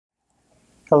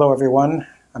Hello everyone,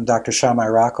 I'm Dr. Shamai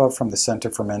Rakov from the Center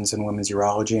for Men's and Women's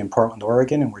Urology in Portland,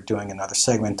 Oregon, and we're doing another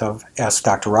segment of Ask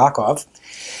Dr. Rakov.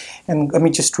 And let me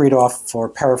just read off or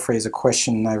paraphrase a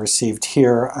question I received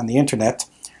here on the internet.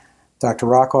 Dr.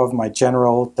 Rakov, my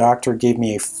general doctor gave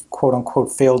me a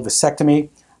quote-unquote failed vasectomy.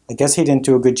 I guess he didn't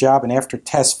do a good job, and after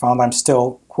tests found I'm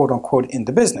still quote-unquote in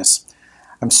the business.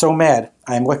 I'm so mad.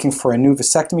 I am looking for a new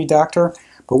vasectomy doctor,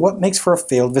 but what makes for a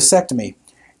failed vasectomy?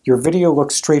 Your video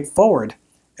looks straightforward.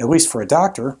 At least for a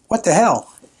doctor. What the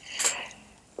hell?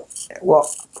 Well,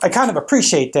 I kind of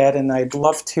appreciate that, and I'd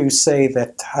love to say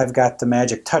that I've got the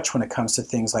magic touch when it comes to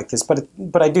things like this,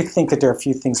 but I do think that there are a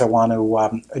few things I want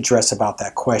to address about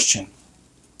that question.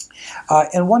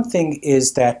 And one thing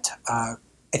is that I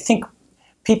think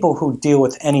people who deal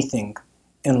with anything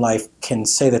in life can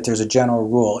say that there's a general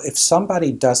rule. If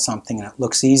somebody does something and it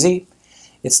looks easy,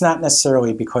 it's not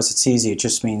necessarily because it's easy, it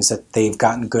just means that they've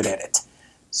gotten good at it.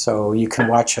 So you can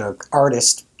watch an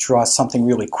artist draw something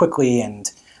really quickly and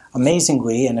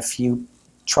amazingly, and if you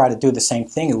try to do the same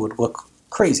thing, it would look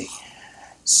crazy.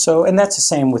 So, and that's the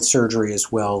same with surgery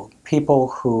as well.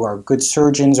 People who are good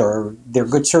surgeons, or they're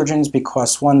good surgeons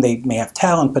because one, they may have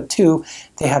talent, but two,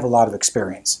 they have a lot of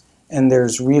experience. And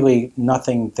there's really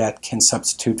nothing that can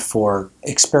substitute for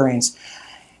experience.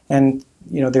 And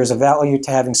you know, there's a value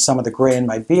to having some of the gray in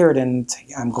my beard, and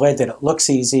I'm glad that it looks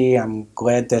easy. I'm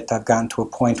glad that I've gotten to a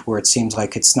point where it seems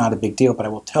like it's not a big deal. But I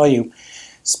will tell you,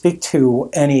 speak to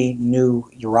any new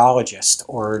urologist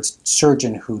or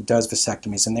surgeon who does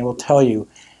vasectomies, and they will tell you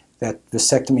that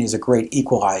vasectomy is a great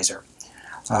equalizer.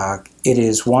 It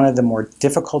is one of the more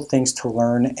difficult things to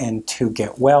learn and to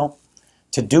get well,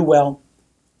 to do well,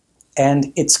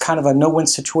 and it's kind of a no-win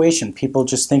situation. People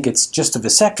just think it's just a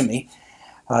vasectomy.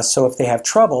 So if they have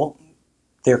trouble,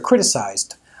 they're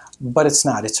criticized. But it's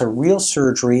not. It's a real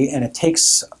surgery, and it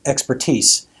takes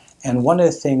expertise. And one of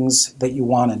the things that you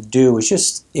want to do is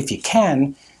just, if you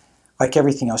can, like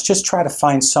everything else, just try to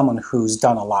find someone who's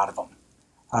done a lot of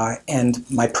them. And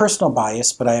my personal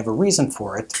bias, but I have a reason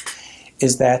for it,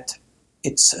 is that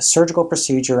it's a surgical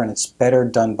procedure and it's better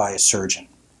done by a surgeon.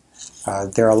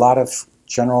 There are a lot of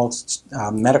general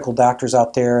medical doctors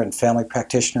out there and family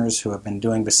practitioners who have been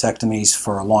doing vasectomies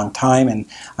for a long time, and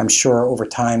I'm sure over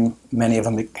time many of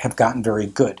them have gotten very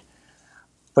good.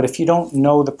 But if you don't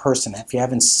know the person, if you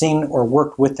haven't seen or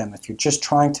worked with them, if you're just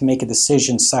trying to make a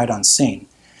decision sight unseen,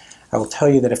 I will tell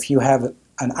you that if you have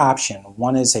an option,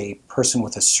 one is a person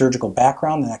with a surgical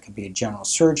background, and that could be a general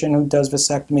surgeon who does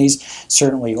vasectomies.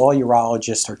 Certainly all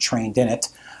urologists are trained in it.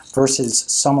 Versus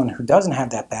someone who doesn't have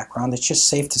that background, it's just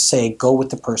safe to say go with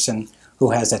the person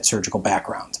who has that surgical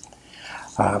background.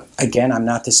 Again, I'm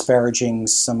not disparaging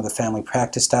some of the family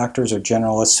practice doctors or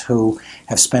generalists who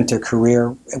have spent their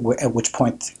career,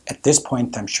 at this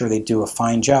point, I'm sure they do a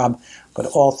fine job, but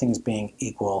all things being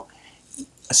equal,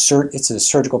 it's a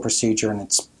surgical procedure and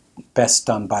it's best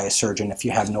done by a surgeon if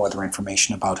you have no other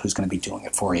information about who's going to be doing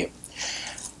it for you.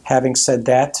 Having said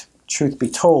that, truth be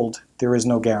told, there is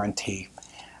no guarantee.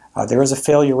 There is a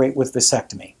failure rate with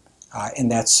vasectomy, and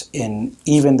that's in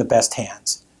even the best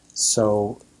hands.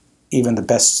 So even the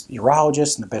best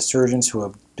urologists and the best surgeons who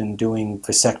have been doing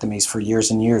vasectomies for years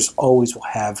and years always will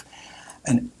have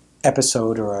an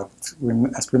episode or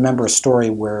remember a story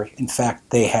where, in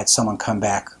fact, they had someone come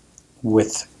back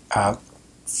with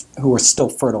who were still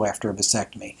fertile after a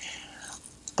vasectomy.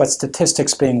 But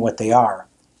statistics being what they are,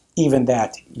 even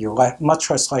that, you're much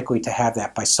less likely to have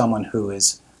that by someone who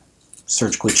is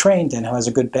surgically trained and who has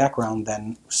a good background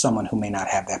than someone who may not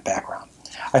have that background.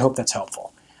 I hope that's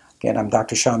helpful. Again, I'm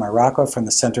Dr. Shamai Rakov from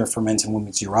the Center for Men's and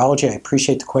Women's Urology. I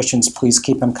appreciate the questions. Please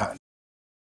keep them coming.